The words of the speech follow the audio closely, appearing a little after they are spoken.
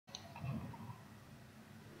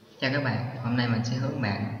Chào các bạn, hôm nay mình sẽ hướng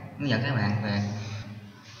dẫn các bạn về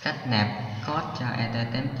cách nạp code cho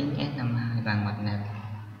AT89s52 bằng mạch nạp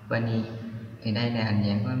bunny. Thì đây là hình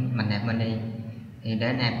dạng của mạch nạp bunny. Thì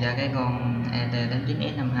để nạp cho cái con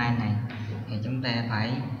AT89s52 này thì chúng ta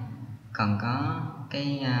phải cần có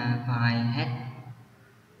cái file head.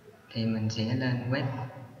 Thì mình sẽ lên web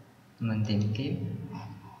mình tìm kiếm.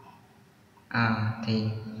 Thì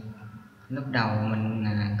lúc đầu mình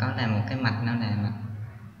có làm một cái mạch, nó là mạch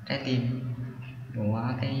trái tim của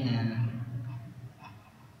cái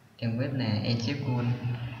trang web là AT89s52.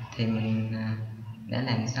 Thì mình đã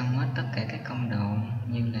làm xong hết tất cả các công đoạn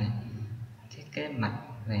như là thiết kế mạch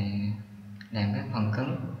về làm các phần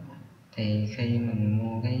cứng. Thì khi mình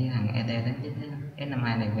mua cái thằng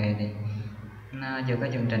AT89s52 này về thì nó chưa có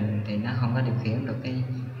chương trình, thì nó không có điều khiển được cái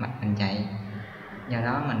mạch mình chạy. Do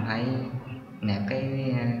đó mình phải nạp cái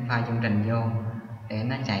file chương trình vô để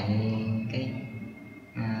nó chạy cái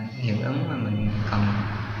hiệu ứng mà mình cần.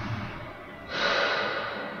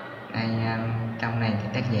 Đây, trong này thì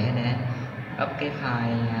tác giả để up cái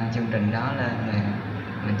file chương trình đó lên, rồi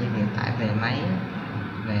mình chỉ việc tải về máy,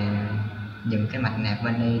 về dùng cái mạch nạp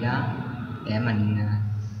bunny đó để mình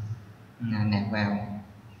nạp vào.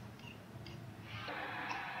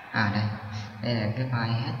 Đây là cái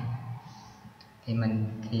file head. Thì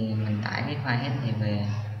mình tải cái file head này về,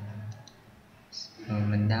 rồi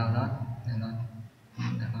mình download.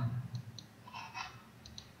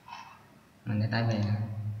 Mình đã tải về,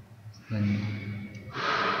 mình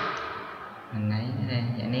lấy nó ra,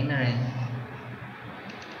 giải nén nó ra,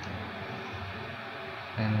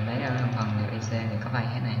 và mình lấy ở phần điều IC thì có file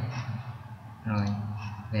head này. Rồi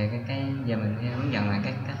về cái giờ mình sẽ hướng dẫn lại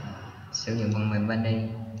cách sử dụng phần mềm bunny.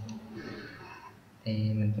 Thì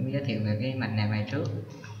mình cũng giới thiệu về cái mạch nạp này trước.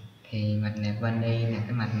 Thì mạch nạp bunny là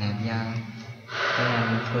cái mạch nạp do cái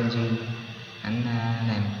anh Phương ảnh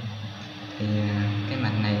làm. Thì cái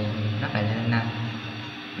mạch này rất là đa năng,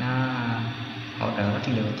 nó hỗ trợ rất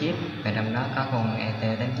nhiều chip, và trong đó có con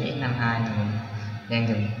AT89s52 mà mình đang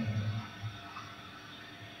dùng.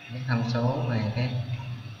 Cái thông số về cái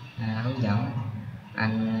hướng dẫn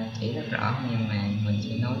anh chỉ rất rõ, nhưng mà mình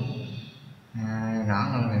sẽ nói rõ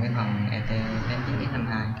hơn về cái phần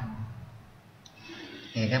AT89s52.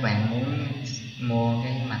 Thì các bạn muốn mua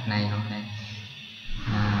cái mạch này hoặc là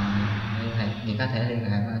thì có thể liên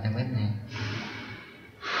hệ vào trang web này.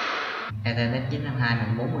 AT89s52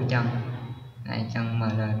 là 40 chân, đây chân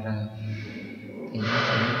MLR, thì nó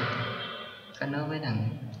sẽ kết nối với thằng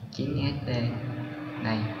 9ST.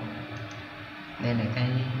 Đây là cái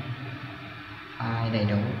file đầy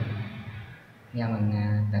đủ do mình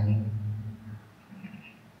tự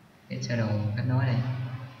cái sơ đồ kết nối đây.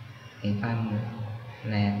 Thì file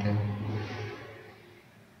là từ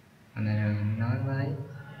MLR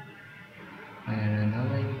nói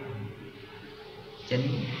với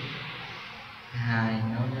chính, 2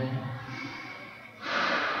 nói với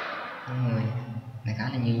 10, là khá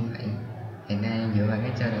là như vậy. Thì đây dựa vào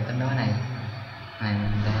cái sơ đồ kết nối này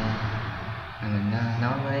mà mình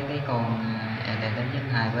nói với cái con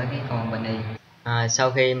AT89s52 với cái con bunny.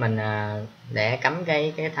 Sau khi mình để cắm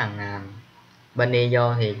cái thằng bunny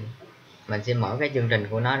vô thì mình sẽ mở cái chương trình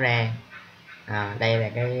của nó ra. Đây là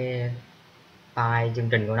cái file chương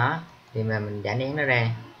trình của nó, thì mình giải nén nó ra,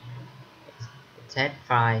 set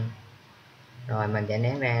file, rồi mình giải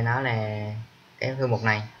nén ra nó là cái thư mục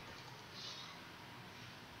này,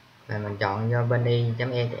 và mình chọn vô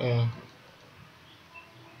bunny.exe.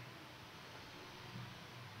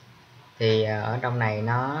 Thì ở trong này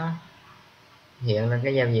nó hiện lên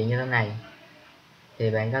cái giao diện như thế này.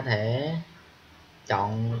 Thì bạn có thể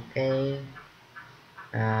chọn cái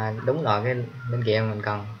đúng loại cái linh kiện mình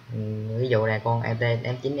cần. Ví dụ là con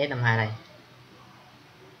AT89s52 này,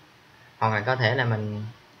 hoặc là có thể là mình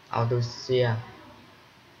auto share,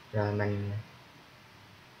 rồi mình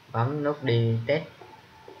bấm nút đi test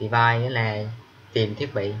device, nghĩa là tìm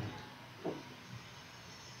thiết bị.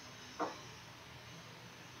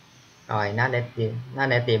 Rồi nó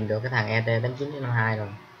đã tìm được cái thằng AT89s52 rồi.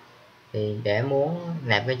 Thì để muốn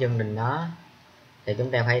nạp cái chương trình đó thì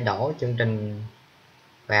chúng ta phải đổ chương trình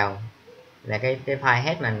vào, là cái file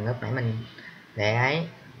head mình lúc nãy mình để ấy.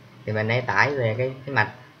 Thì mình để tải về cái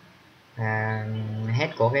mạch head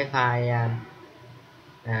của cái file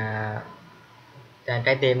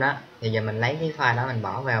trái tim đó. Thì giờ mình lấy cái file đó mình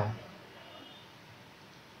bỏ vào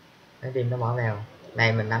trái tim, nó bỏ vào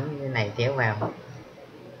đây, mình nắm cái này kéo vào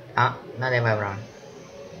đó, nó đem vào rồi.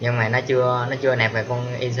 Nhưng mà nó chưa nạp về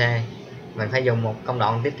con IC. Mình phải dùng một công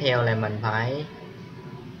đoạn tiếp theo là mình phải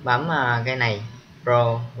bấm cái này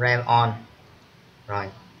Pro RAM On. Rồi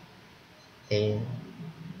thì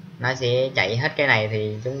nó sẽ chạy hết cái này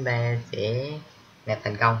thì chúng ta sẽ nạp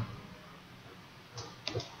thành công.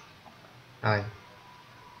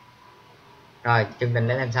 Rồi chương trình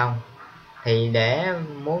đã làm xong. Thì để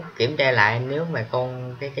muốn kiểm tra lại nếu mà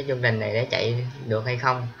cái chương trình này đã chạy được hay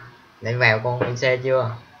không, để vào con IC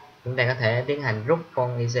chưa, chúng ta có thể tiến hành rút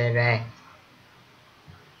con IC ra.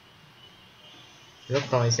 Rút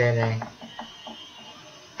con IC ra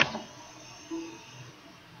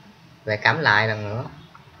và cắm lại lần nữa.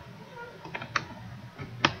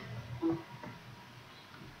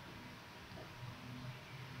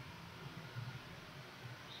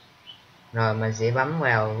 Rồi mình sẽ bấm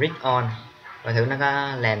vào read on và thử nó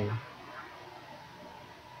có làm.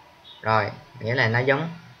 Rồi nghĩa là nó giống,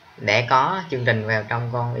 để có chương trình vào trong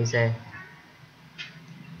con IC.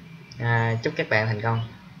 Chúc các bạn thành công.